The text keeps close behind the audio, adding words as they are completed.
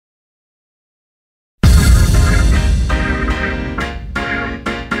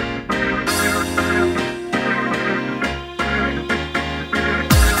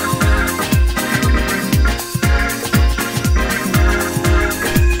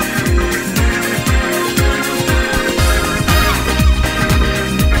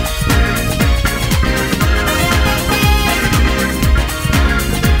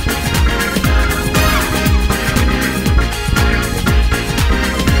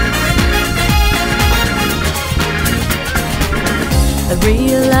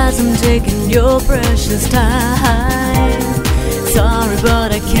realize I'm taking your precious time. Sorry,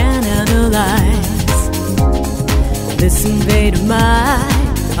 but I can't analyze this invader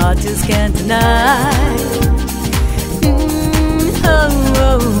mind. I just can't deny.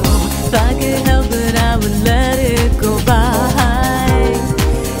 If I could help it, I would let it go by.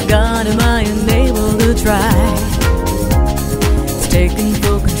 God, am I unable to try? It's taking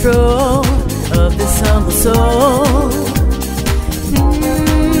full control of this humble soul.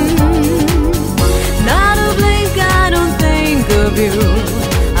 Not a blink, I don't think of you.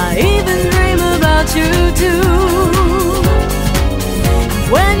 I even dream about you too.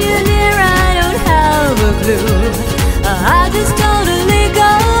 When you're near, I don't have a clue. I just totally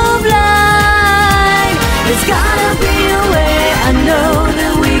go blind. There's gotta be a way, I know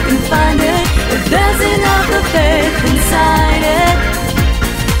that we can find it, if there's enough of faith inside it.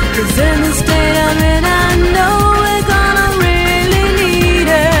 'Cause in the state I'm in, I know we're gonna really need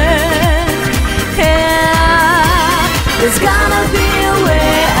it. Yeah, there's gotta be a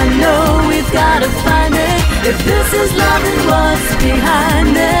way, I know we've gotta find it. If this is love, then what's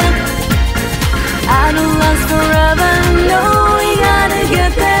behind it? I don't last forever, no, we gotta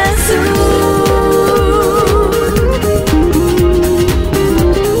get there soon.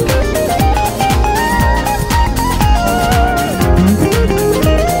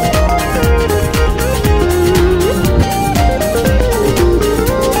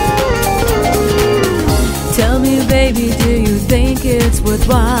 Tell me, baby, do you think it's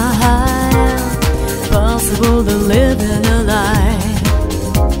worthwhile, possible to live in a life,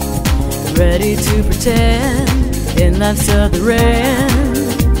 ready to pretend in life's other end?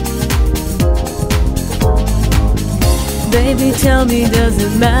 Baby, tell me, does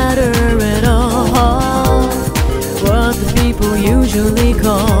it matter at all what the people usually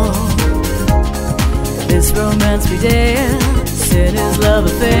call this romance we dance in his love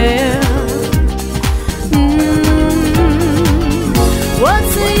affair?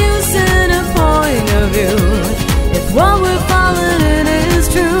 What's the use in a point of view if what we're following in is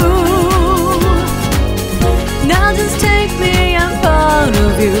true? Now just take me, I'm fond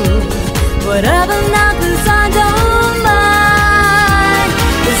of you. Whatever happens, I don't mind.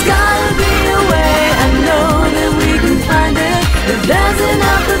 There's gotta be a way, I know that we can find it, if there's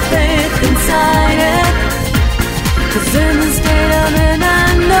enough of faith inside it. 'Cause in the state I'm in, I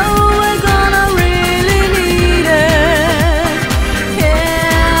know we're gonna really need it.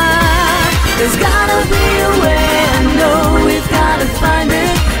 Yeah, there's gotta be a way, I know we've gotta find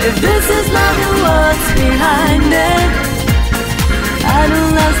it. If this is love, then what's behind it? I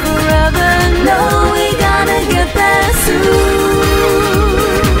don't last forever, no, we gotta get there soon.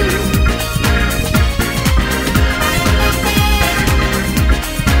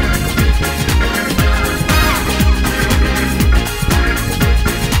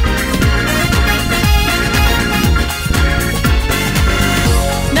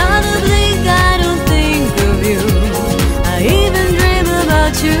 Not a blink, I don't think of you. I even dream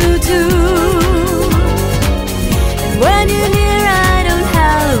about you too. And when you're near, I don't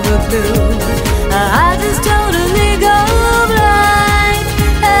have a clue. I just totally go blind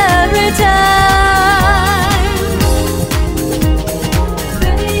every time.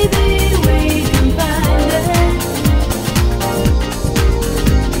 Baby, we can find it.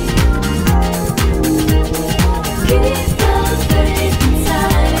 Keep the faith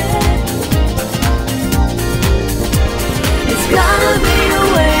inside it. It's gotta be a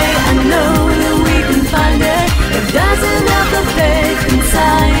way, I know that we can find it, if there's enough of faith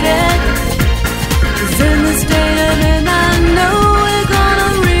inside it. 'Cause in the state of it, I know we're gonna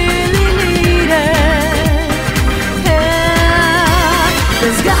really need it. Yeah,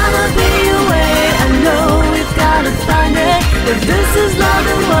 there's gotta be a way, I know we've gotta find it. If this is love,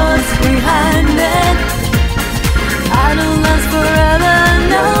 then what's behind it? I don't last forever,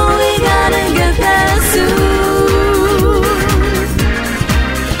 no, we gotta get there soon.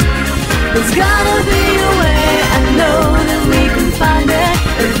 There's gotta be a way, I know that we can find it,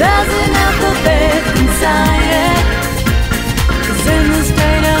 if there's enough of faith inside it. 'Cause in the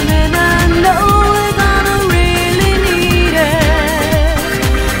state I'm in, I know we're gonna really need it.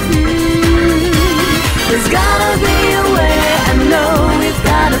 There's gotta be a way, I know we've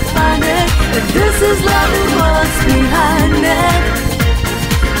gotta find it. If this is love, then what's behind it?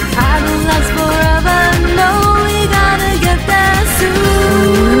 I don't last forever, no, we gotta get there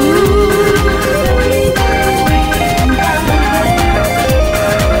soon. Baby, we can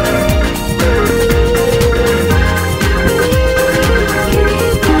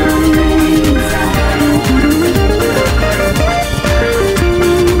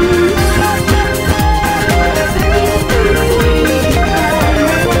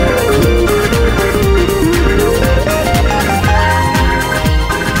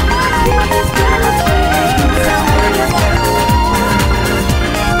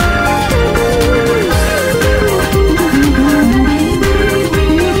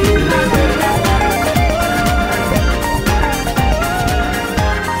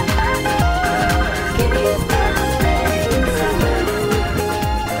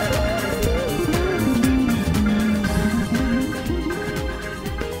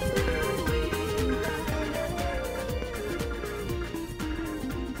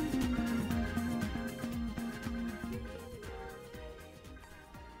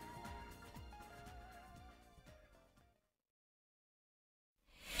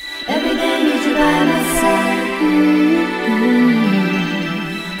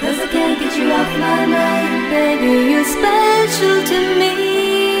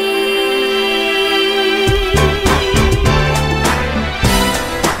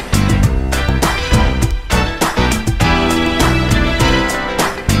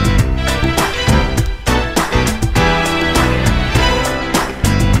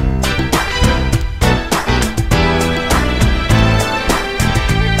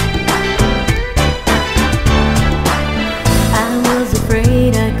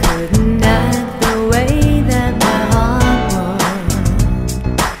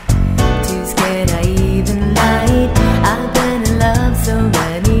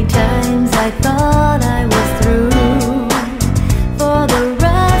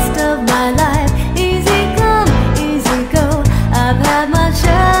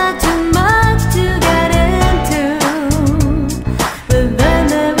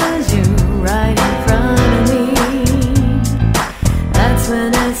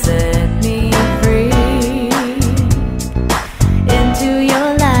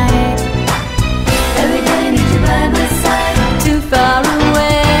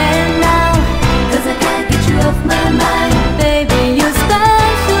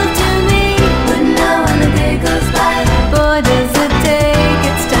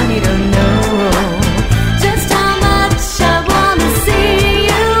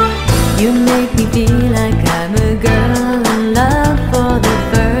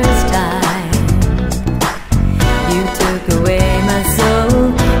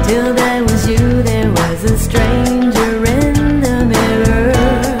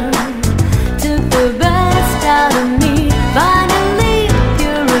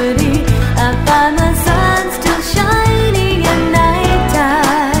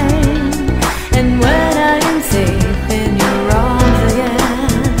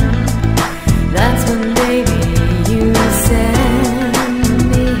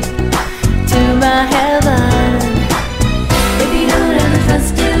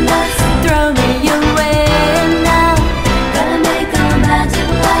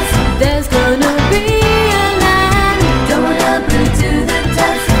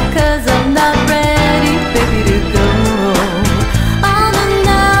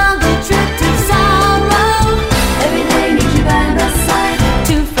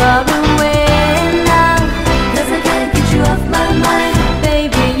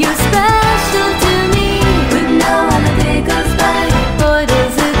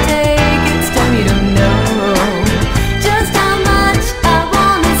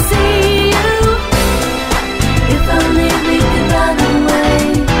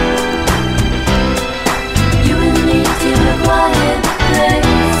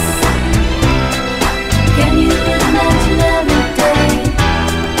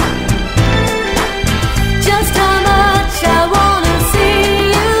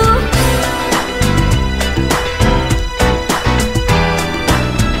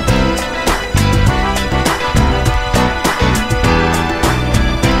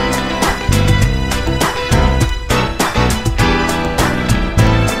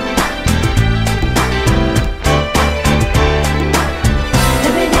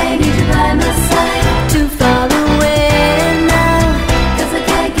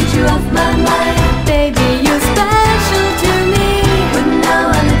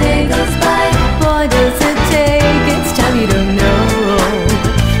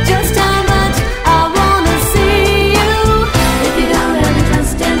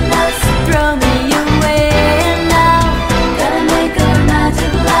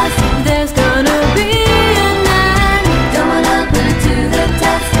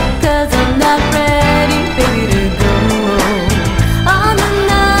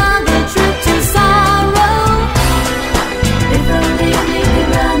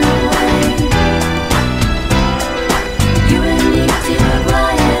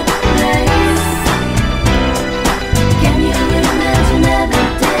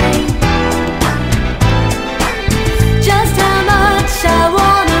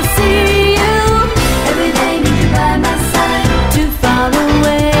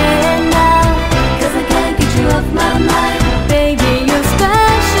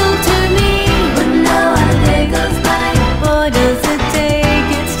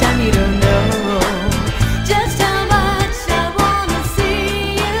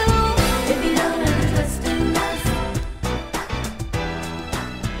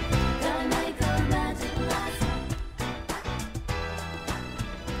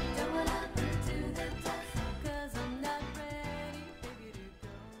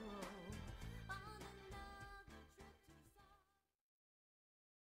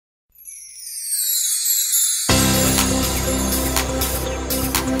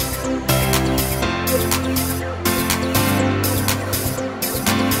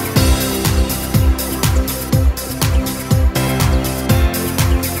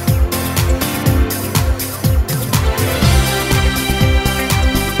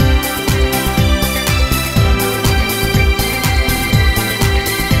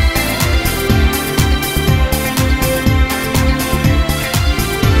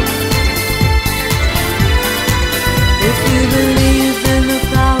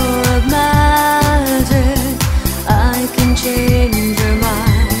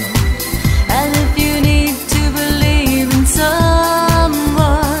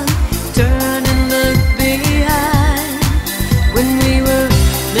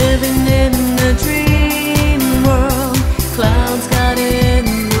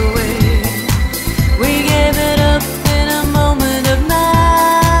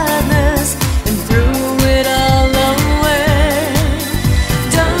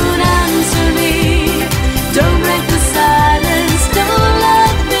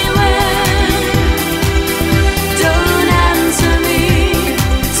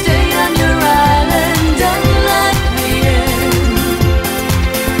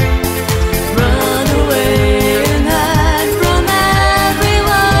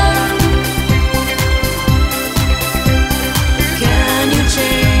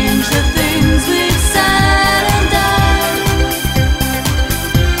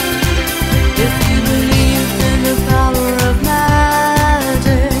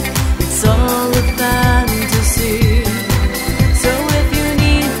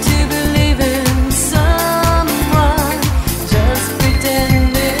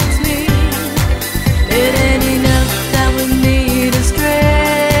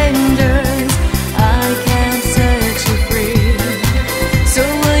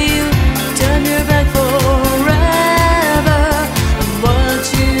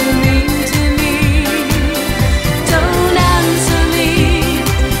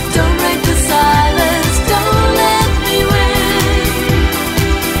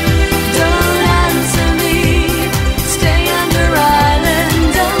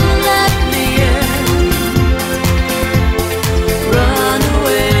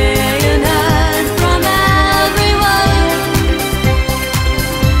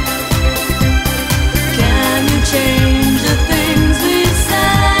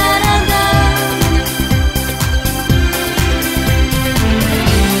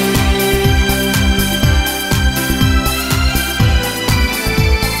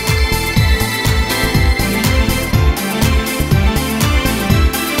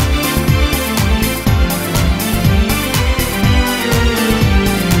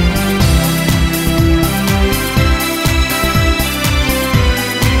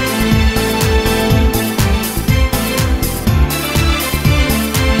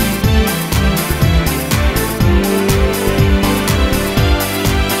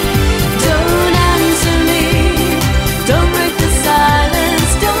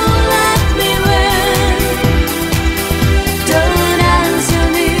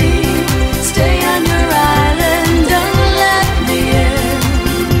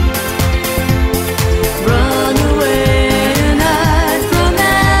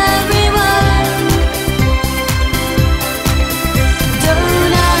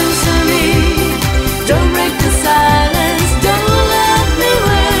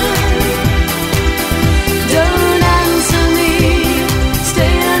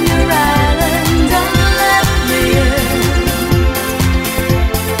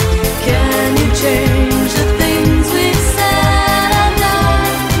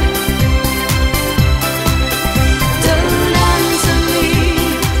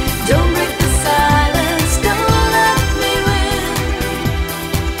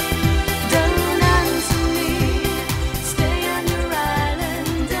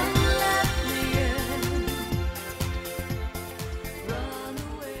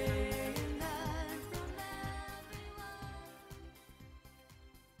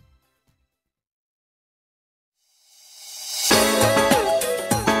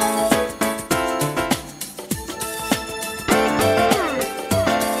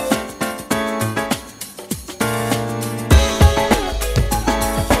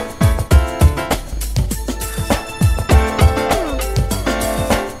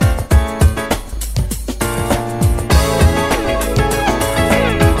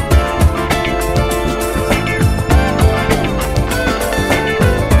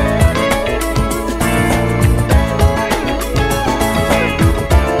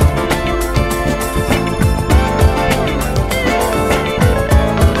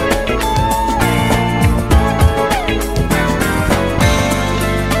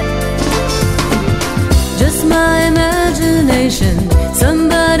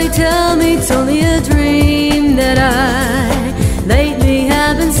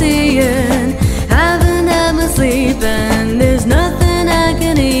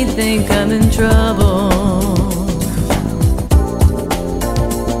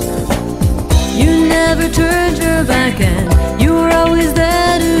and you were always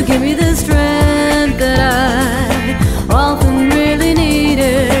there to give me the strength that I often really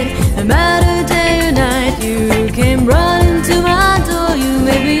needed. No matter day or night, you came running to my door. You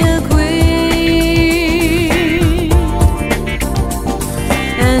made me a queen,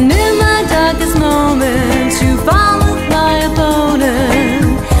 and in my darkest moments, you fought with my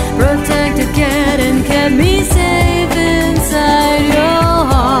opponent, protected, cared, and kept me safe inside your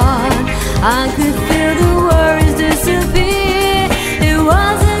heart. I could feel the worries disappear. It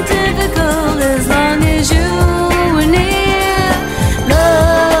wasn't difficult as long as you were near.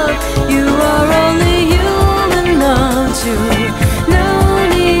 Love, you are only human, not you. No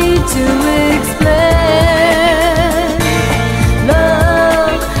need to explain.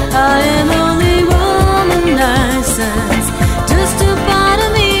 Love, I am only woman, I sense just a part of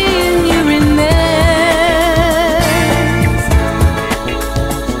me and you remains.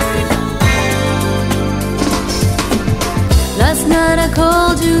 Last night I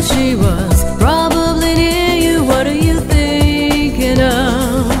called you, she was probably near you. What are you thinking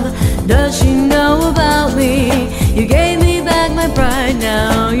of? Does she know about me? You gave me back my pride,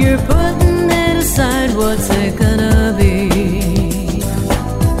 now you're putting it aside. What's it gonna be?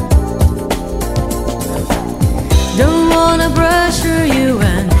 Don't wanna pressure you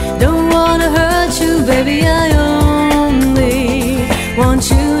and don't wanna hurt you, baby. I only want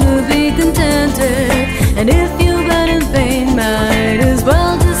you to be contented. And if you've been in pain, might as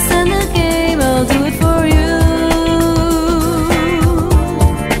well just send the game. I'll do it for you.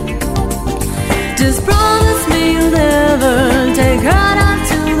 Just promise me you'll never take her out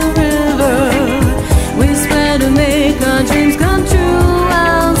to the river. We swear to make our dreams come true.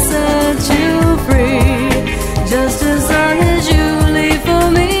 I'll set you free, just as long as you leave for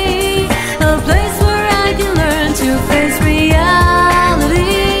me a place where I can learn to face reality.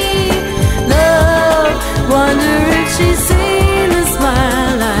 Love, one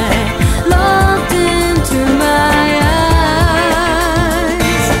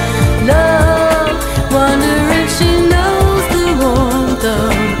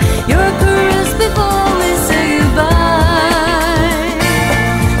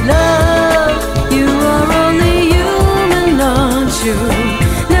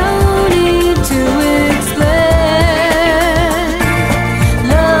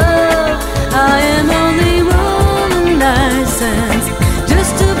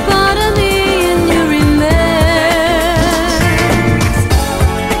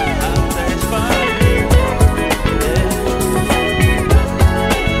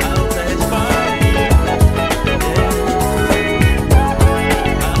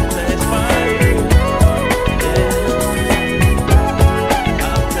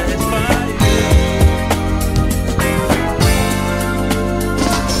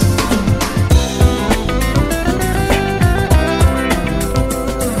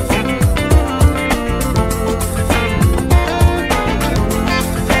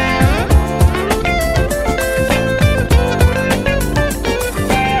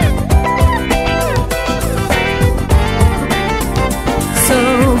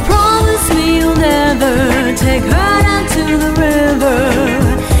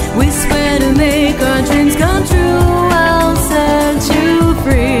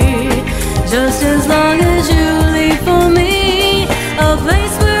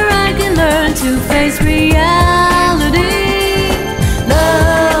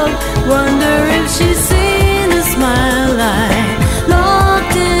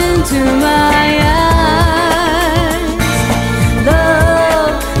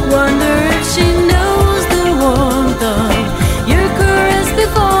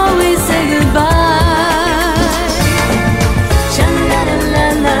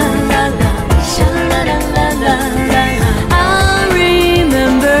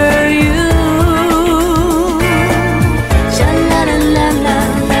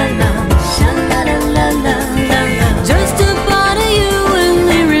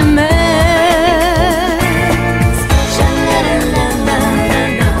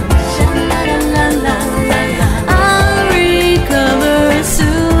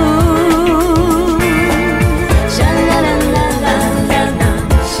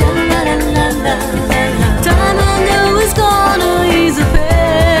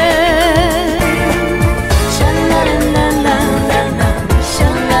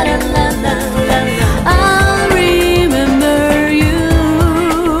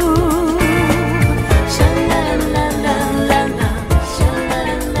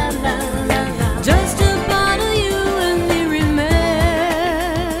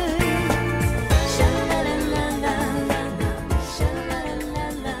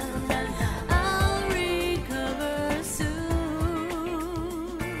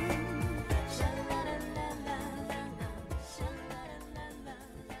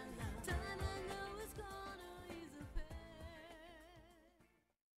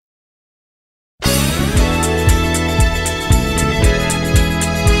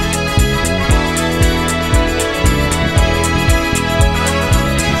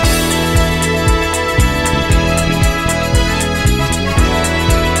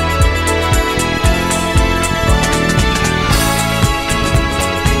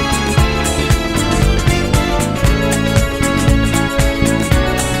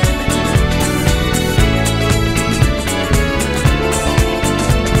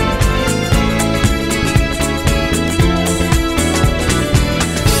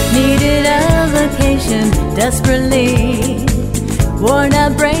desperately. Worn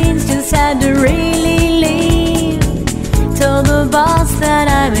out brains just had to really leave. Told the boss that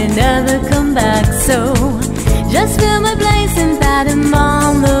I may never come back, so just fill my place and pat him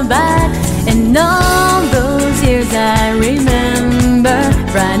on the back. And all those years I remember,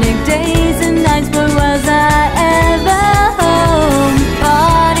 frantic days and nights, but was I ever home?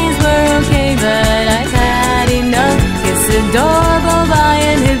 Parties were okay, but I've had enough. Kiss the door, go by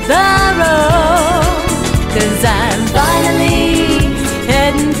and hit the road. 'Cause I'm finally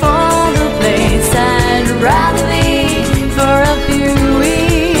heading for the place I'd rather be for a few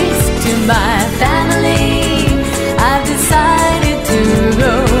weeks. To my family, I've decided to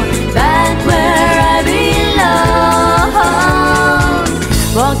go back where I belong.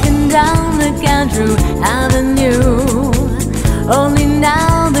 Walking down the Gandrew Avenue, only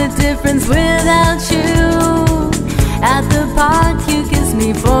now the difference without you. At the park you kissed me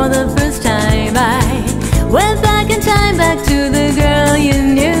for the first time. I went back in time, back to the girl you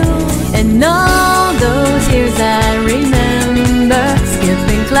knew. And all those years I remember,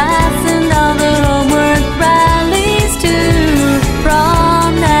 skipping class and all the homework rallies too.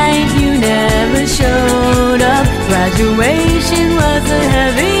 Prom night you never showed up, graduation was a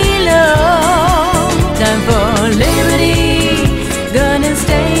heavy load. Time for liberty, gonna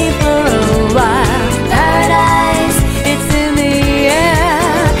stay for a while. Paradise, it's in the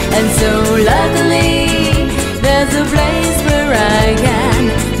air, and so luckily there's a place where I can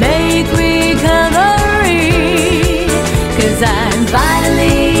make recovery. 'Cause I'm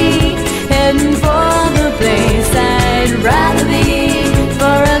finally heading for the place I'd rather be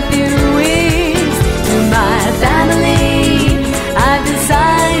for a few weeks. To my family, I've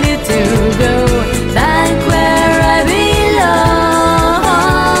decided to go back where I belong.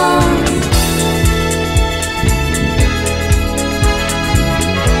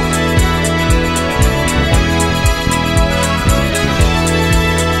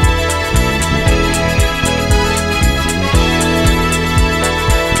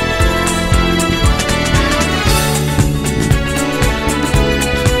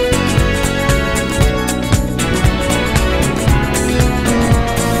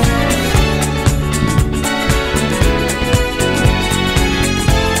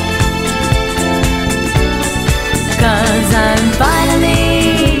 I'm finally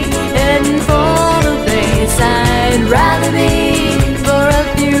heading for the place I'd rather be for a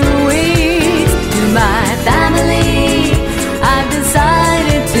few weeks. To my family, I've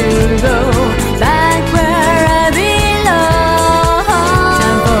decided to go back where I belong.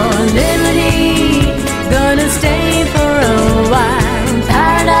 Time for liberty, gonna stay for a while.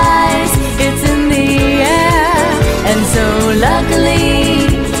 Paradise, it's in the air, and so luckily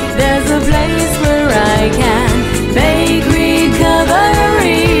there's a place where I can make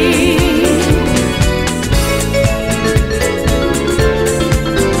recovery.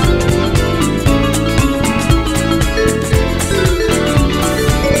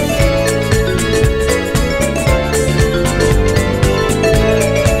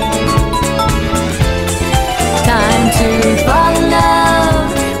 Time to fall in love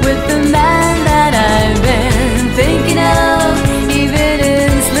with the man that I've been thinking of, even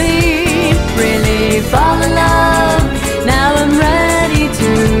in sleep. Really fall in love. Now I'm ready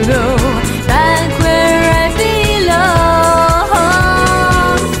to go back where I belong.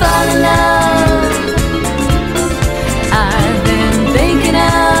 Fall in love, I've been thinking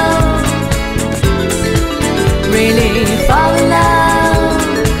of. Really fall in love,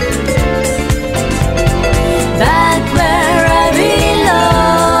 back where I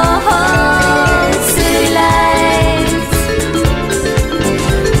belong. City lights,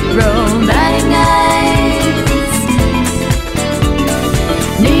 romantic nights,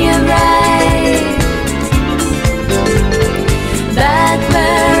 neon bright, back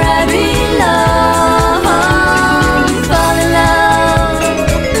where I belong. Fall in love,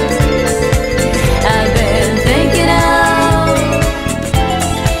 I've been thinking of.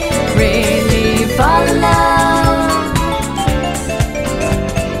 Really fall in love,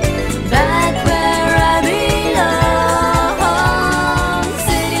 back where I belong.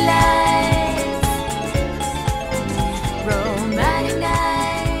 City lights, romantic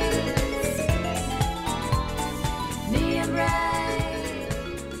nights, neon bright,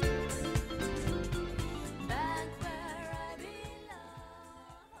 back where I belong.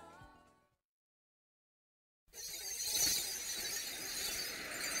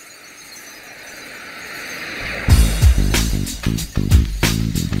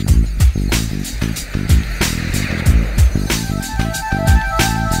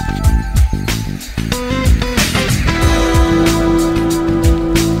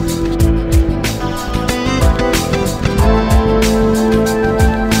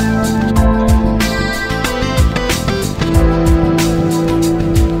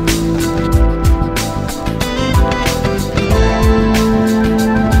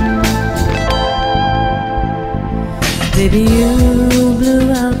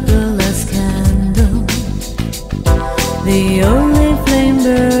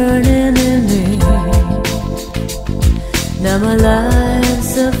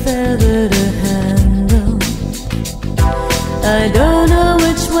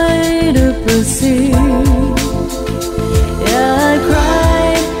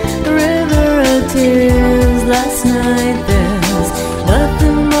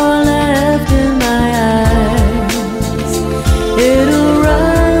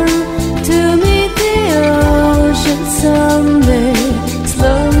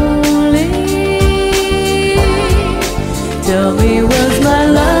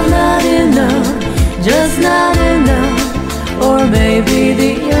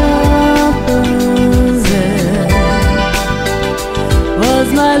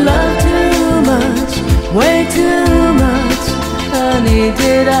 my love too much, way too much? Honey,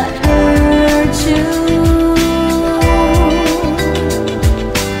 did I hurt you?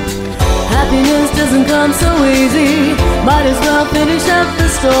 Happiness doesn't come so easy. Might as well finish up the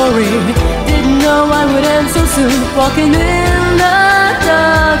story. Didn't know I would end so soon. Walking in the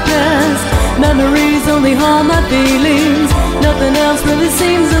darkness. Memories only harm my feelings. Nothing else really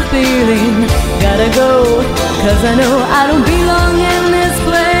seems appealing. Gotta go, 'cause I know I don't belong in this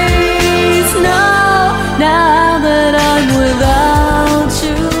place. No, now that I'm without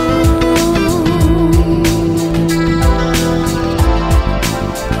you.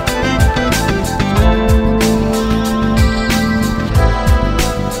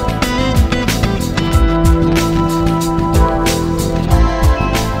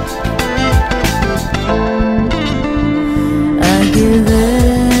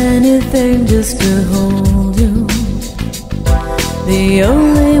 Just to hold you, the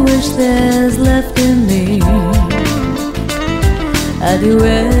only wish there's left in me. I'd do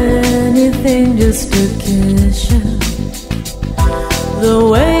anything just to kiss you, the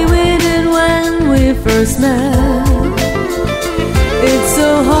way we did when we first met. It's so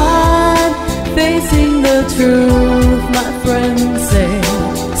hard facing the truth, my friends say.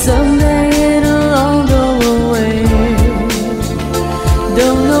 Someday it'll all go away.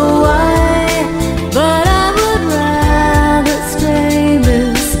 Don't know why, but I would rather stay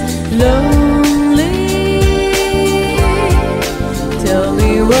this lonely. Tell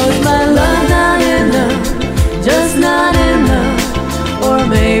me, was my love not enough, just not enough, or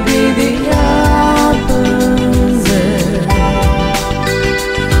maybe the opposite?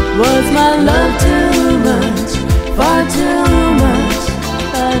 Was my love too much, far too much?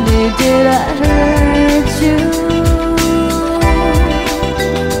 Honey, did I hurt you?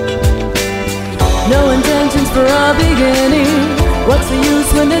 No intentions for a beginning. What's the use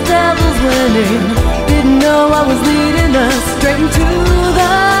when the devil's winning? Didn't know I was leading us straight into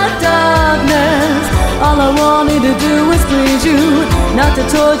the darkness. All I wanted to do was please you, not to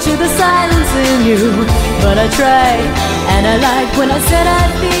torture the silence in you. But I tried, and I liked when I said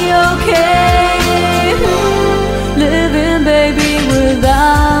I'd be okay living, baby,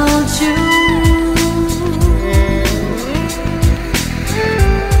 without you.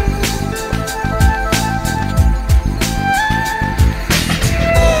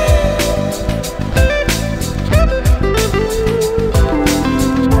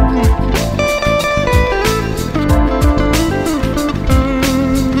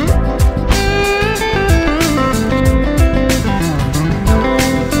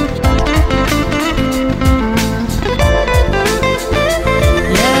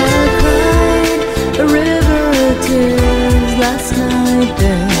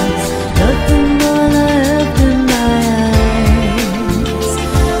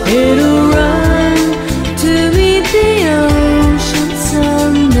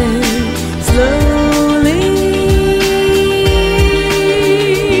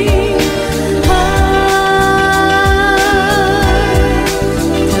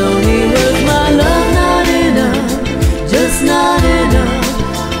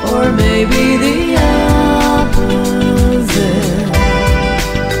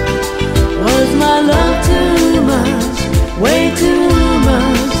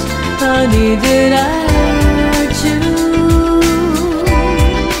 Did I hurt you?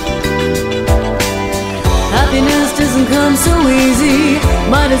 Happiness doesn't come so easy.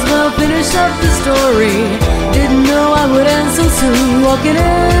 Might as well finish up the story. Didn't know I would end so soon. Walking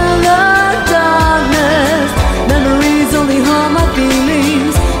in the darkness. Memories only harm my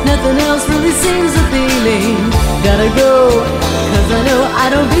feelings. Nothing else really seems appealing. Gotta go, 'cause I know I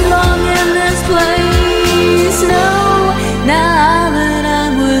don't belong in this place. No, now that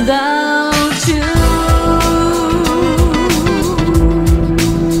I'm without you.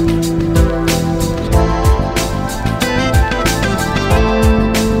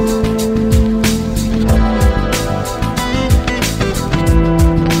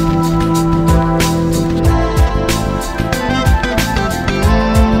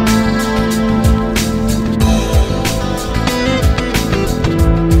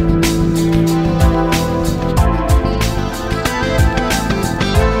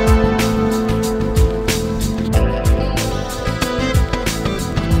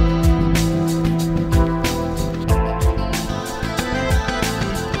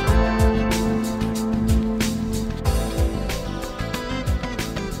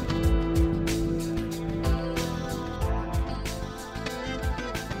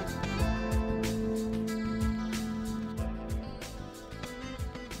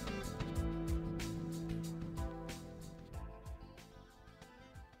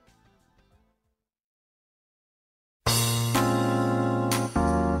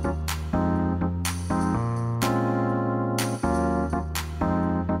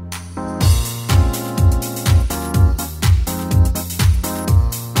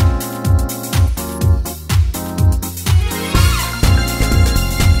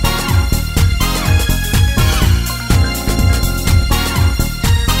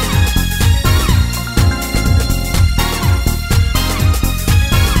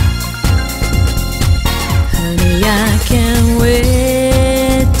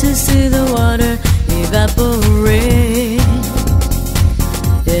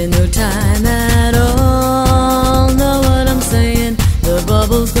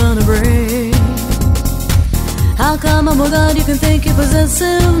 bubble's gonna break. How come, oh my God, you can think your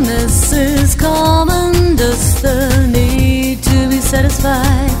possessiveness is common? Just the need to be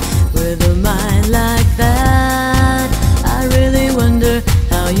satisfied with a mind like that. I really wonder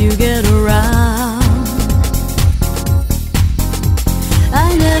how you get around.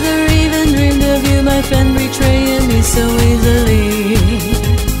 I never even dreamed of you, my friend, betraying me so easily.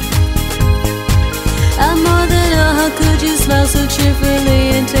 I'm more than how could you smile so cheerfully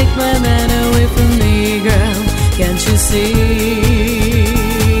and take my man away from me, girl? Can't you see?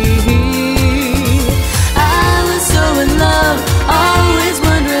 I was so in love, always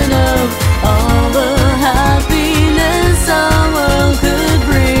wondering of all the happiness our world could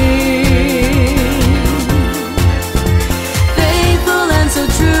bring. Faithful and so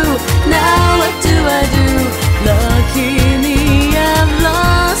true, now what do I do? Lucky me, I've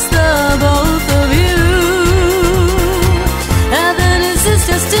lost the both of you. Heaven is his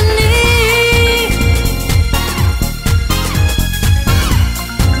destiny.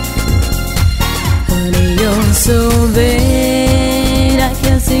 So vain, I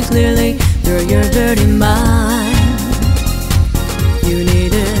can't see clearly through your dirty mind. You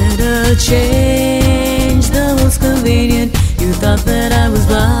needed a change, the most convenient. You thought that I was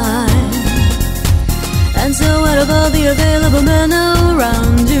blind. And so out of all the available men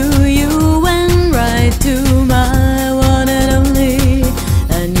around you, you went right to my one and only.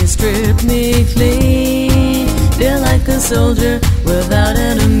 And you stripped me clean, feel like a soldier without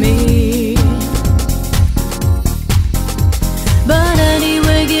enemy. But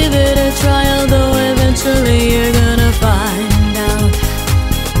anyway, give it a try, although eventually you're gonna find out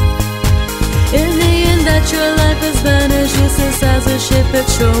in the end that your life is vanished, useless as a ship at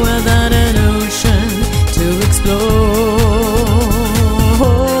shore without an ocean to explore.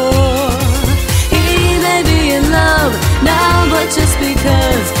 He may be in love now, but just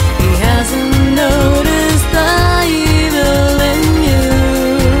because he hasn't noticed the evil in you.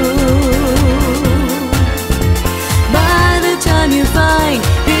 You find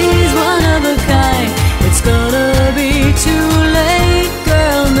he's one of a kind, it's gonna be too late,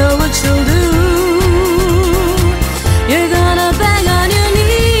 girl, know what you'll do. You're gonna bang on your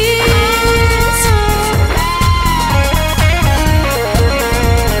knees.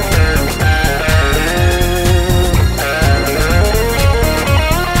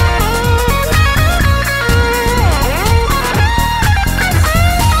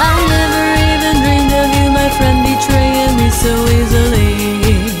 I never even dreamed of you, my friend, betraying me so easily.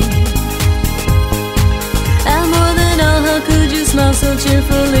 And more than all, how could you smile so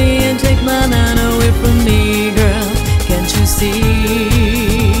cheerfully and take my man away from me, girl? Can't you see?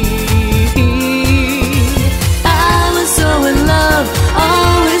 I was so in love,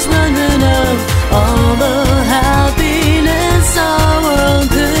 always wondering of all the happiness our world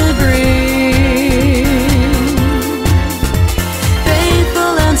could bring.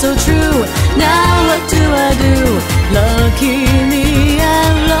 Faithful and so true, now what do I do? Lucky me,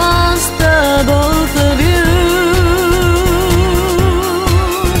 I've lost the both of you.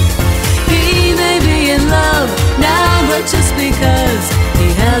 He may be in love now, but just because he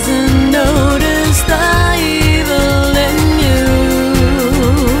hasn't noticed the evil in you.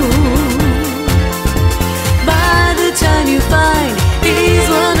 By the time you find he's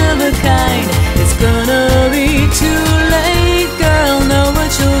one of a kind, it's gonna be too late, girl, know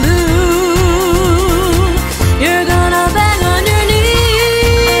what you'll do. You're gonna bang on your knees.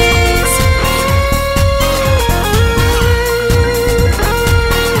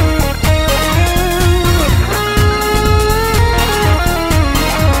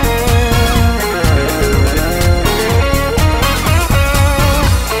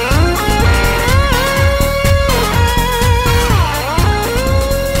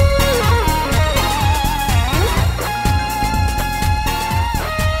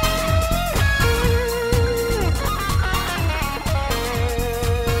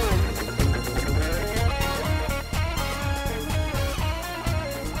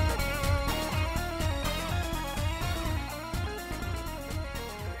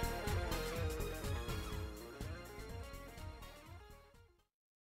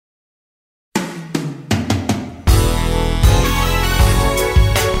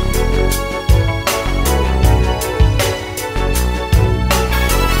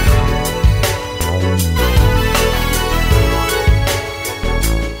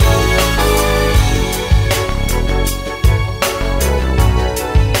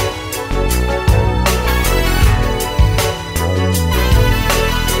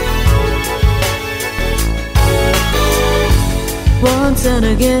 Once and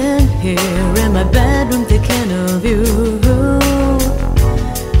again, here in my bedroom thinking of you.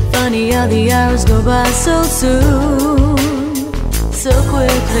 Funny how the hours go by so soon, so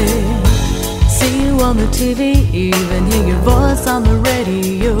quickly. See you on the TV, even hear your voice on the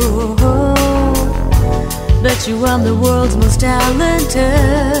radio. Bet you I'm the world's most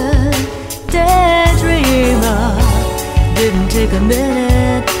talented daydreamer. Didn't take a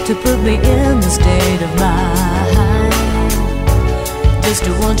minute to put me in the state of mind, just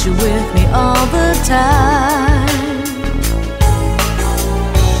to want you with me all the time.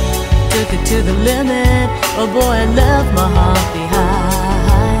 Took it to the limit, oh boy, I left my heart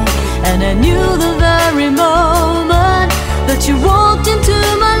behind. And I knew the very moment that you walked into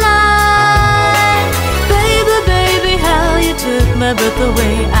my life. Baby, baby, how you took my breath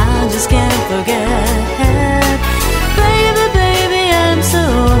away, I just can't forget. Baby, baby, I'm so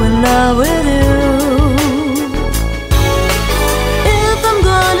in love with you. If I'm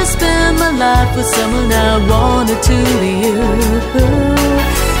gonna spend my life with someone, I want it to be you.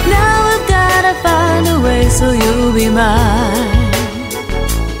 Now I've gotta find a way so you'll be mine.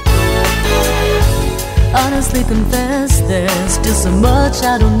 Honestly confess, there's still so much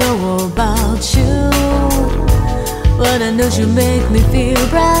I don't know about you, but I know you make me feel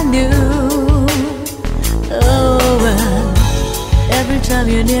brand new. Oh, well, every time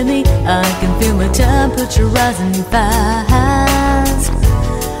you're near me, I can feel my temperature rising fast.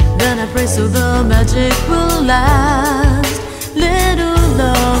 Then I pray so the magic will last little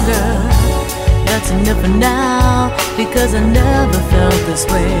longer. That's enough for now, because I never felt this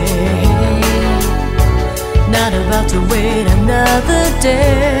way. Not about to wait another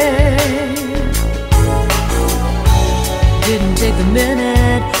day. Didn't take a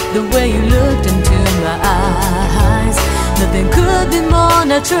minute, the way you looked into my eyes. Nothing could be more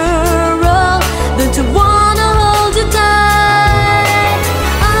natural than to wanna hold you tight.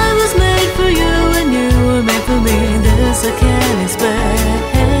 I was made for you and you were made for me. This I can't explain.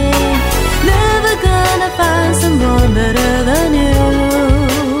 Never gonna find someone better than you.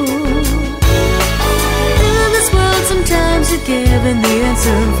 In this world sometimes you're given the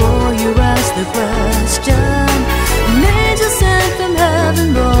answer before you ask the question. An angel sent from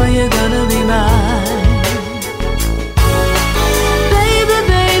heaven, boy, you're gonna be mine. Baby,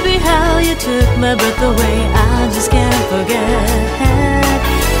 baby, how you took my breath away, I just can't forget.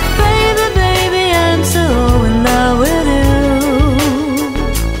 Baby, baby, I'm so in love with you.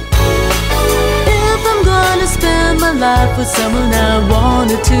 If I'm gonna spend my life with someone, I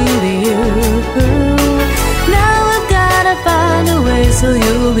want it to be you. Now I've gotta find a way so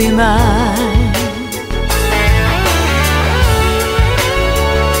you'll be mine.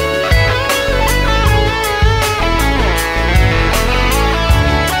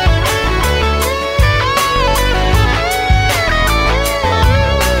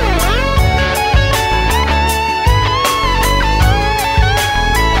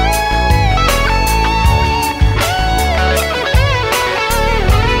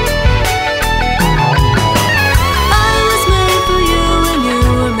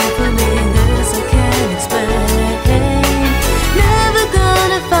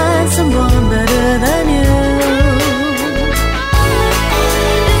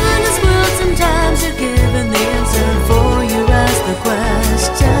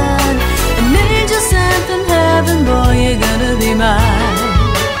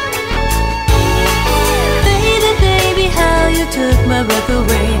 Took my breath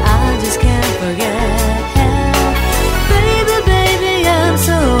away, I just can't forget. Baby, baby, I'm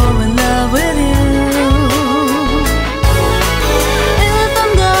so in love with you. If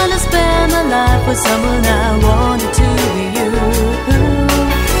I'm gonna spend my life with someone, I want it to be you.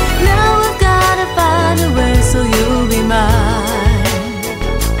 Now I've gotta find a way so you'll be mine.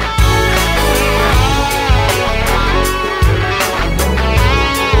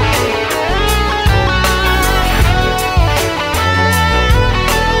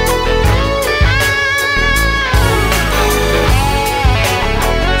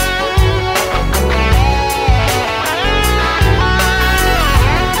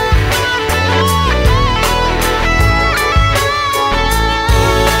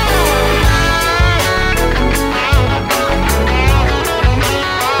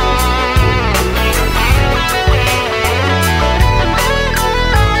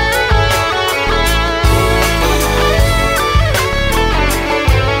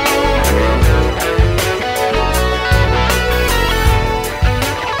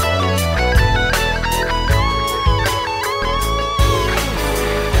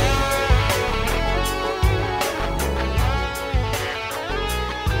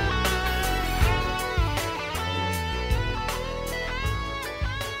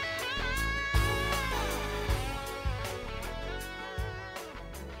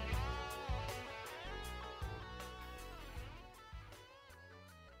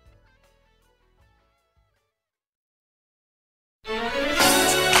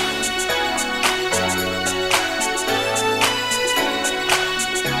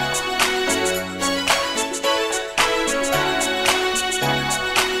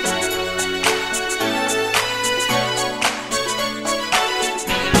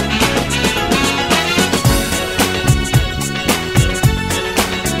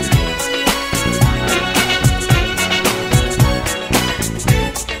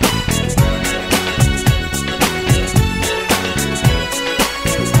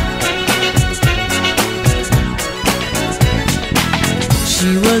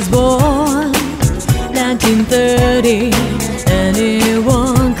 She was born 1930,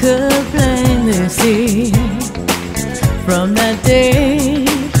 anyone could plainly see. From that day,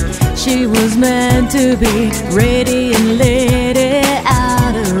 she was meant to be radiant lady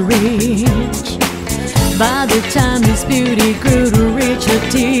out of reach. By the time this beauty grew to reach her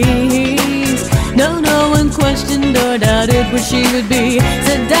teens, no one questioned or doubted what she would be.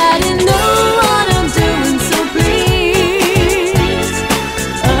 Said, Daddy, know what I'm doing, so please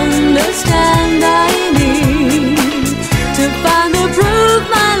understand I need to find the proof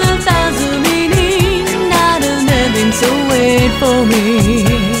my love has a meaning, not an ending, so wait for me.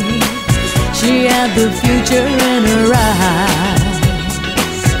 She had the future in her eyes.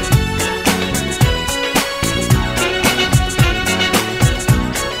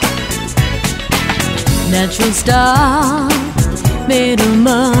 Natural star, made her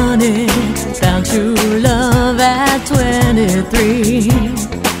money, found true love at 23.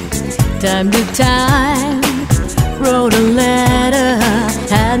 Time to time, wrote a letter,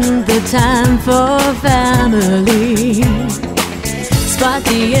 hadn't the time for family. Spot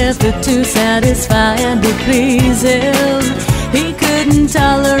the effort to satisfy and to please him. He couldn't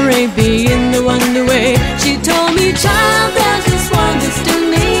tolerate being the one to wait. She told me, child, there's just one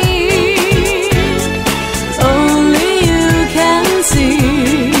destiny. Only you can see.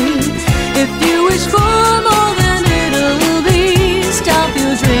 If you wish for more than it'll be, stop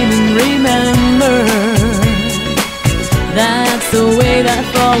your dreaming, remember. That's the way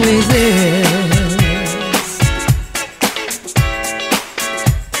life always is.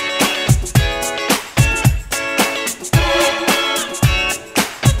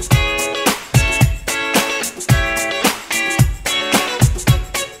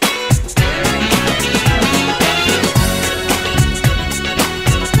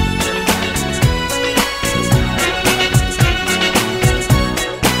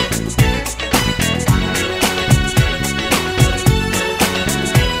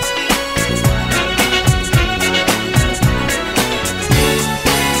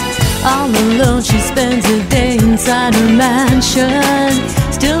 All alone she spends a day inside her mansion,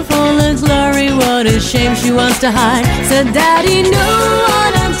 still full of glory, what a shame she wants to hide. Said, Daddy, know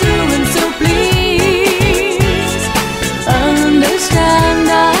what I'm doing, so please understand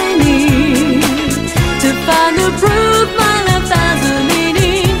I need to find the proof my love has a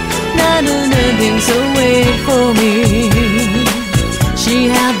meaning, not an ending, so wait for me. She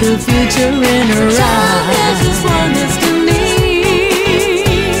had the future in her eyes. There's just one destiny.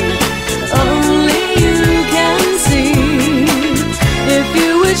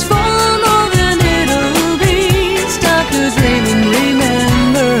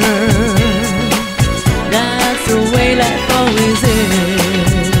 Life always is.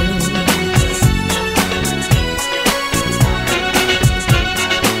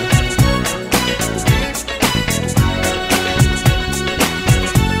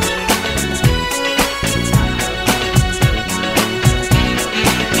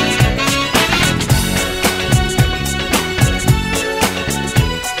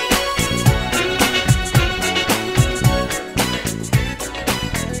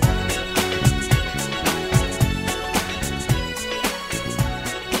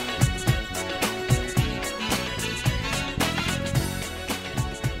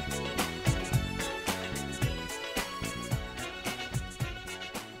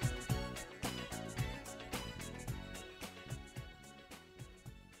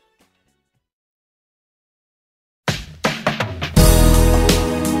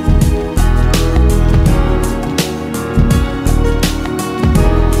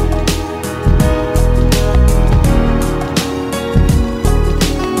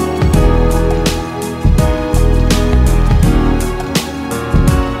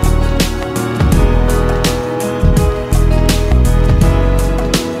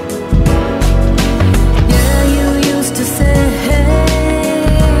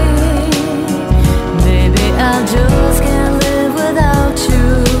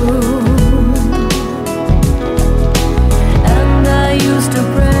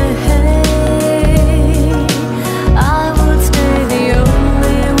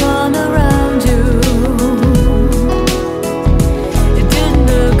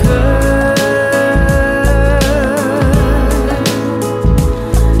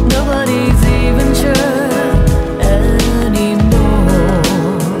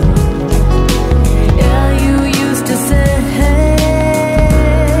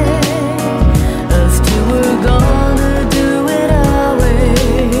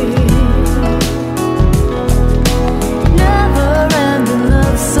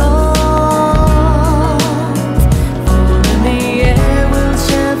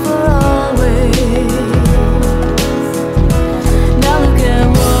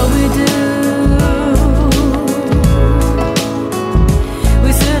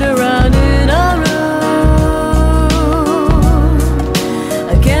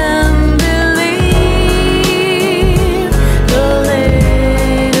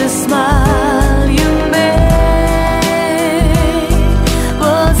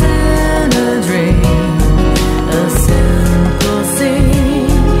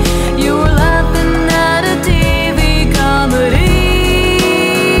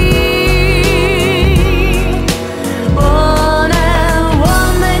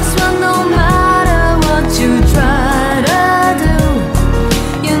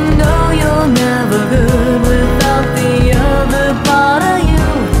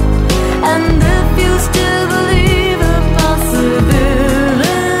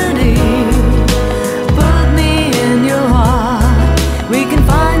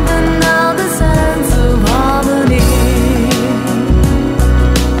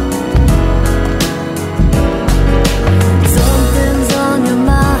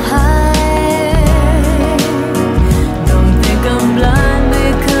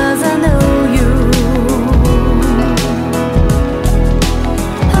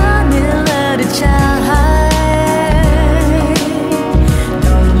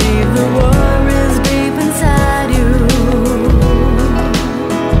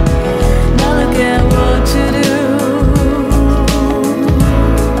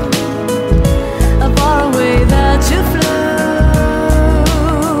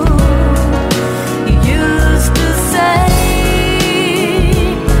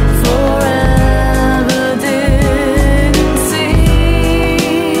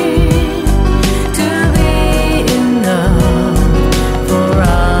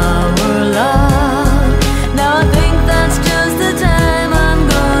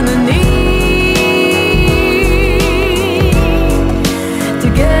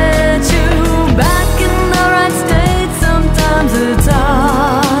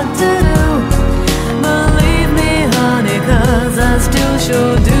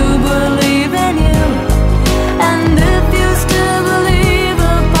 sure do believe in you. And if you still believe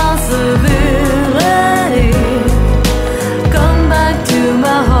a possibility, come back to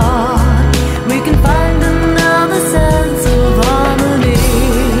my heart. We can find another sense of harmony.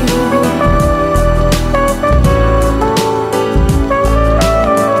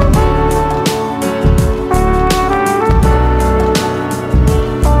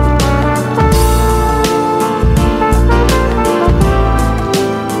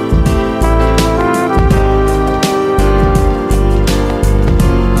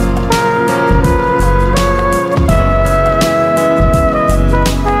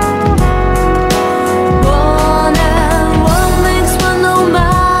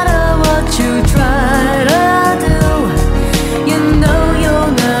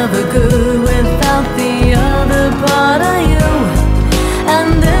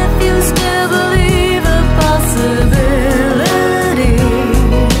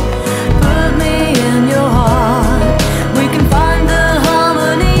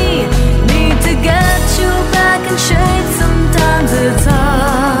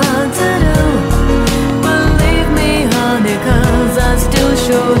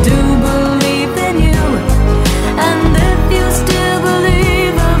 Sure do